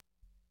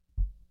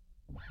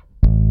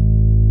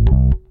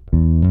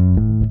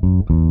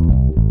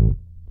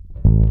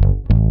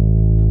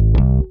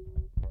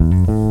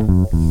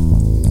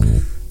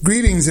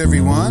Greetings,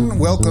 everyone.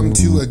 Welcome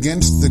to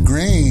Against the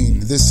Grain.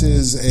 This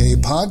is a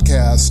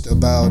podcast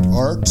about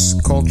arts,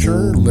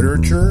 culture,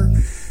 literature,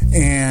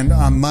 and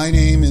my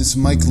name is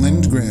Mike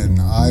Lindgren.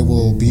 I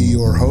will be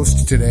your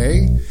host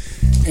today.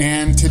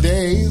 And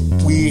today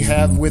we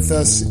have with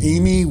us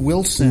Amy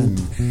Wilson.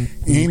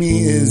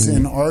 Amy is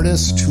an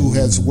artist who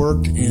has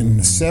worked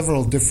in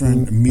several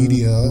different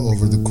media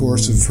over the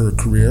course of her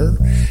career,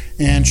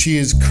 and she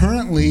is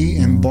currently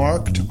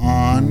embarked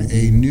on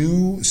a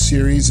new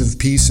series of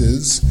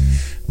pieces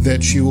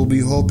that she will be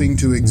hoping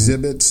to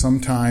exhibit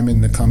sometime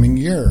in the coming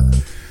year.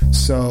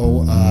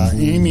 So,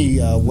 Amy,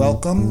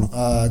 welcome.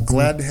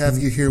 Glad to have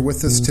you here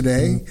with us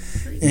today.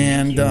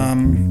 And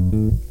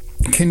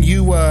can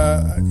you,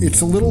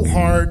 it's a little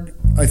hard,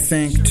 I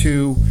think,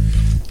 to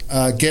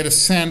get a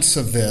sense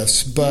of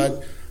this,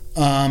 but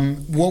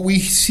what we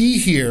see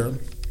here,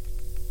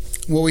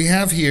 what we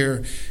have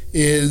here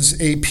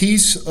is a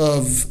piece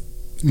of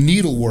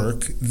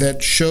needlework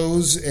that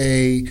shows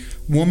a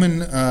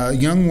woman,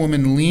 young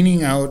woman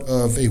leaning out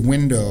of a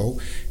window,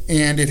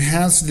 and it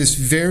has this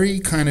very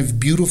kind of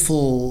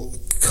beautiful,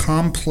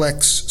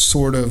 complex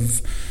sort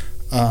of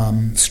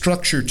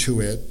structure to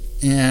it.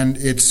 And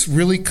it's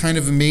really kind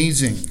of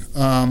amazing.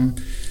 Can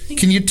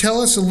you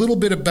tell us a little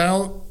bit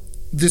about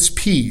this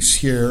piece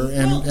here,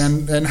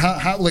 and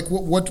how like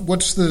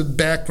what's the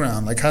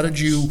background? Like, how did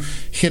you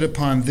hit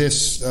upon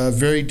this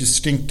very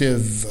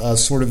distinctive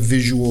sort of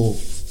visual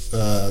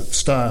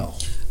style?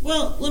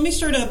 Well, let me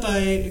start out by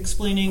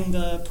explaining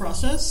the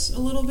process a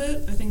little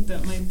bit. I think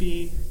that might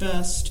be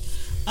best.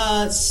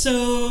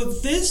 So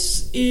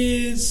this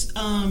is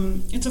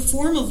it's a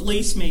form of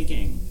lace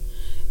making.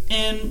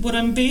 And what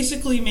I'm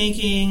basically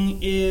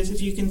making is, if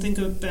you can think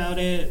about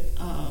it,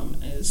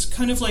 is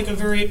kind of like a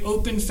very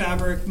open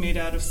fabric made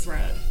out of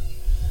thread.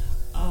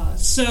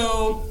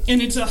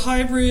 And it's a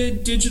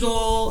hybrid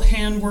digital,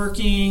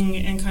 hand-working,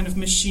 and kind of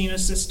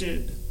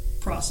machine-assisted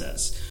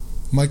process.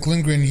 Mike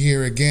Lindgren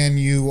here again.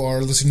 You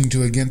are listening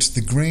to Against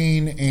the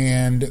Grain,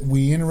 and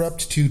we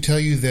interrupt to tell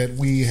you that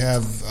we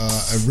have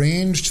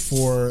arranged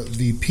for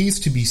the piece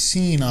to be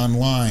seen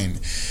online.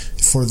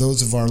 For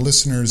those of our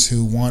listeners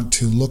who want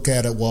to look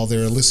at it while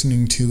they're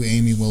listening to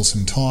Amy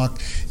Wilson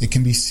talk, it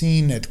can be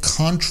seen at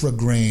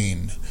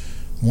Contragrain.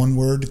 One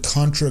word,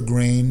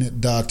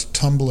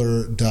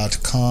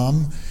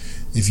 contragrain.tumblr.com.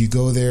 If you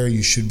go there,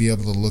 you should be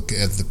able to look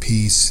at the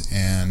piece,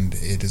 and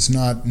it is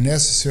not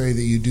necessary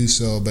that you do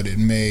so, but it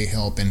may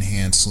help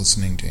enhance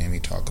listening to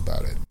Amy talk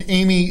about it.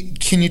 Amy,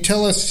 can you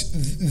tell us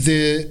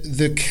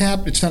the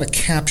cap? It's not a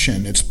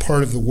caption, it's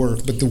part of the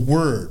work, but the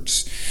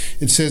words.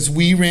 It says,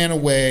 "We ran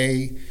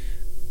away,"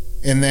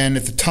 and then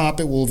at the top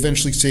it will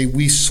eventually say,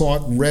 "We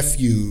sought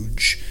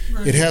refuge."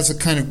 Right. It has a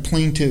kind of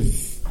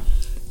plaintive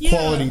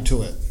quality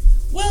to it.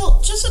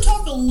 Well, just to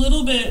talk a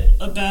little bit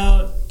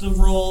about the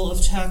role of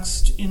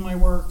text in my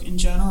work in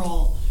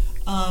general,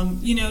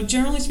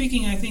 generally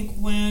speaking, I think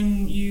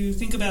when you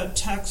think about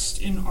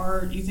text in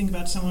art, you think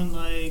about someone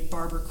like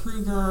Barbara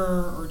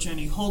Kruger or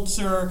Jenny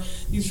Holzer,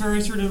 these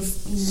very sort of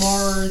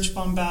large,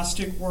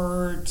 bombastic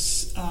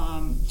words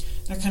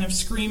that kind of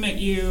scream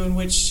at you, in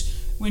which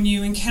when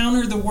you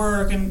encounter the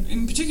work, and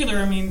in particular,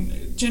 I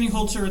mean, Jenny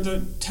Holzer,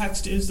 the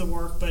text is the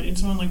work, but in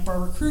someone like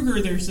Barbara Kruger,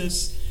 there's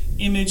this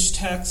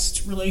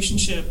image-text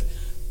relationship,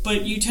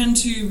 but you tend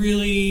to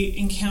really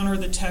encounter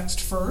the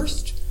text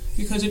first,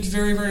 because it's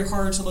very, very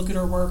hard to look at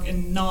her work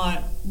and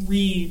not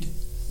read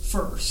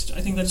first.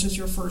 I think that's just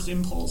your first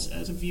impulse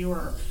as a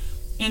viewer.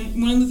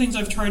 And one of the things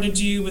I've tried to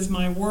do with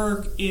my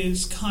work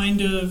is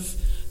kind of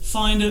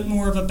find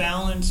more of a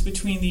balance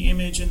between the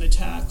image and the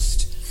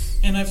text.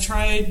 And I've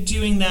tried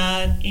doing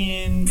that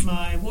in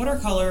my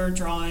watercolor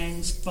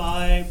drawings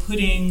by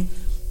putting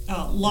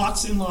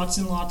lots and lots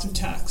and lots of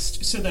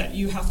text, so that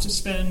you have to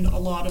spend a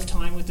lot of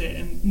time with it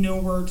and no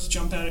words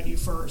jump out at you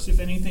first. If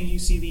anything, you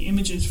see the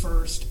images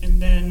first, and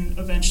then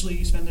eventually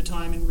you spend the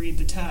time and read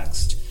the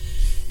text.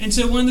 And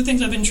so one of the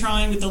things I've been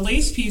trying with the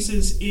lace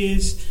pieces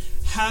is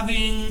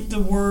having the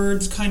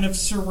words kind of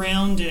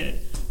surround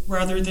it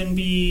rather than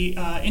be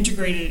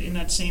integrated in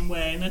that same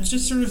way. And that's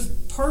just sort of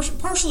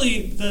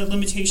partially the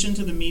limitations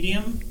of the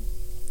medium.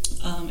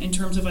 In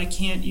terms of I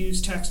can't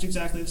use text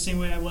exactly the same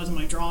way I was in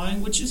my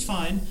drawing, which is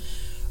fine.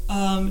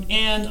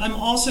 And I'm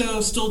also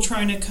still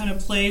trying to kind of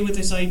play with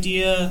this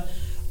idea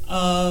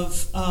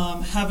of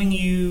having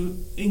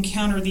you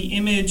encounter the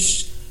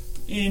image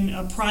in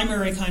a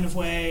primary kind of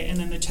way and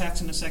then the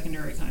text in a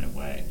secondary kind of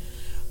way.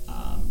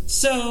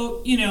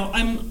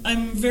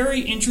 I'm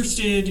very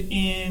interested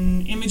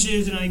in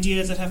images and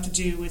ideas that have to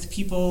do with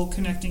people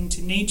connecting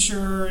to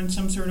nature in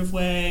some sort of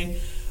way.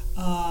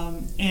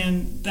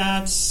 And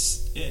that's,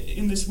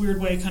 in this weird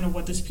way, kind of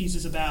what this piece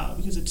is about,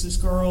 because it's this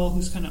girl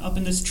who's kind of up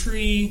in this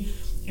tree,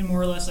 in more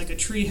or less like a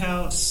tree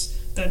house,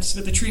 but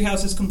the tree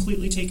house is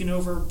completely taken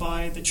over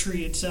by the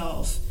tree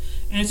itself.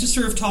 And it's just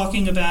sort of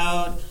talking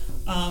about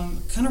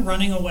kind of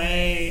running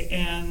away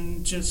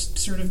and just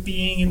sort of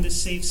being in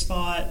this safe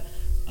spot,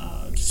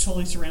 just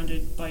totally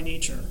surrounded by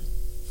nature.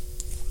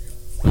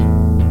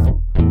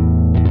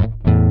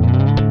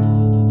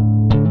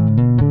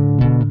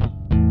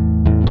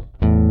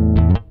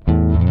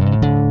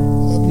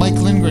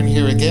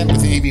 here again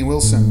with Amy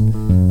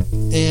Wilson.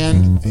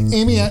 And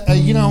Amy,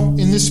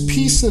 in this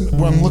piece that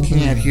I'm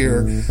looking at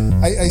here,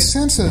 I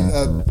sense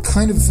a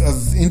kind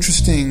of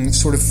interesting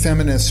sort of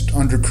feminist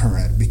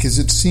undercurrent, because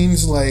it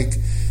seems like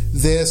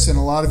this and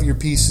a lot of your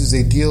pieces,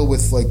 they deal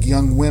with like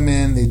young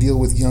women. They deal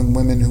with young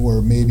women who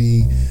are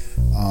maybe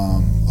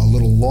a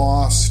little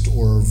lost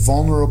or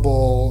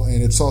vulnerable,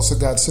 and it's also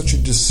got such a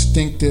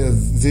distinctive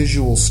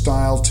visual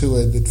style to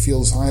it that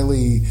feels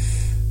very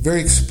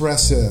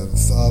expressive,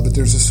 but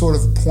there's a sort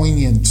of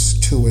poignance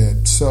to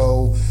it.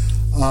 So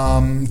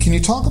can you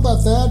talk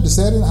about that?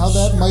 How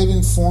that might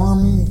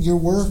inform your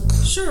work?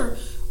 Sure.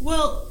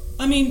 Well,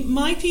 I mean,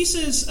 my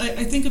pieces,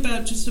 I think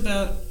about just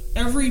about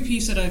every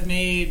piece that I've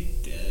made,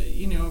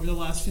 over the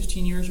last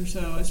 15 years or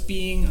so as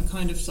being a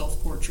kind of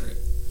self-portrait.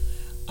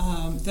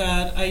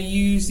 That I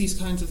use these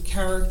kinds of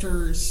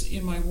characters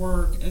in my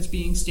work as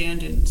being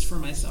stand-ins for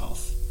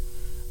myself.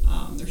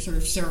 They're sort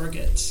of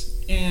surrogates.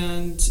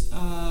 And,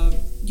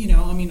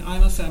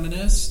 I'm a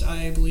feminist.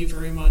 I believe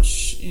very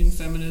much in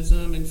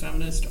feminism and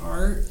feminist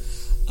art.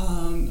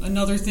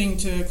 Another thing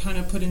to kind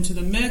of put into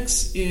the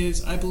mix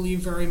is I believe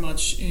very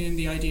much in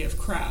the idea of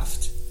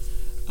craft.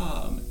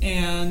 I'm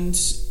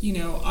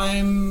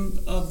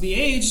of the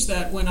age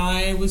that when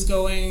I was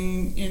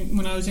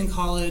in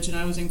college and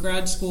I was in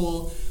grad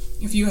school,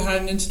 if you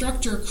had an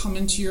instructor come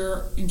into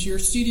your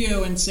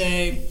studio and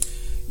say,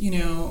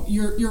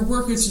 your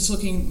work is just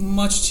looking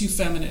much too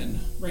feminine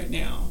right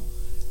now,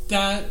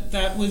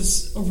 that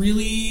was a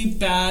really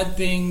bad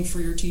thing for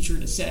your teacher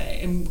to say.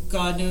 And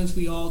God knows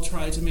we all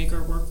try to make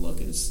our work look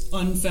as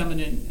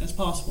unfeminine as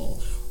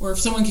possible. Or if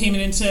someone came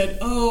in and said,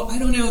 oh, I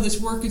don't know, this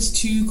work is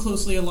too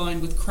closely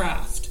aligned with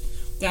craft,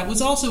 that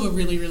was also a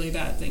really, really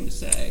bad thing to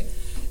say.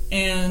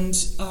 And,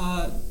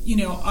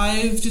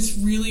 I've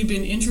just really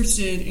been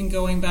interested in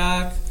going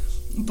back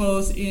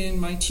both in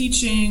my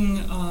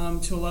teaching,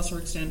 to a lesser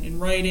extent in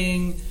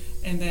writing,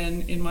 and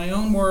then in my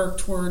own work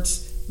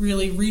towards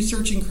really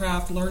researching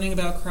craft, learning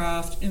about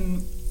craft,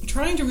 and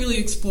trying to really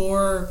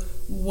explore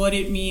what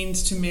it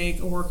means to make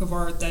a work of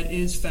art that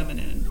is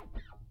feminine.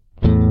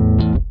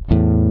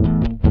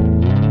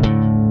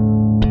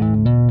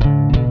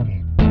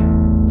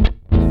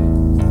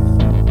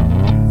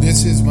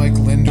 This is Mike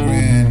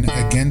Lindgren.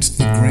 Against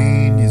the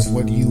Grain is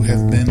what you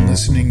have been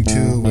listening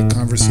to, a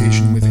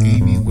conversation with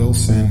Amy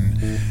Wilson,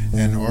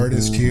 an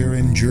artist here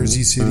in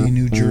Jersey City,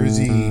 New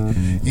Jersey.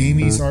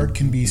 Amy's art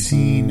can be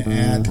seen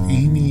at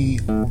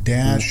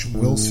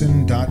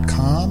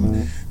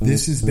amy-wilson.com.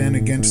 This has been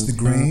Against the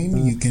Grain.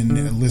 You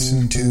can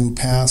listen to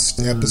past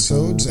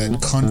episodes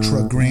at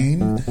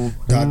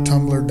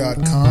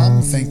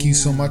contragrain.tumblr.com. Thank you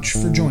so much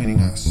for joining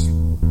us.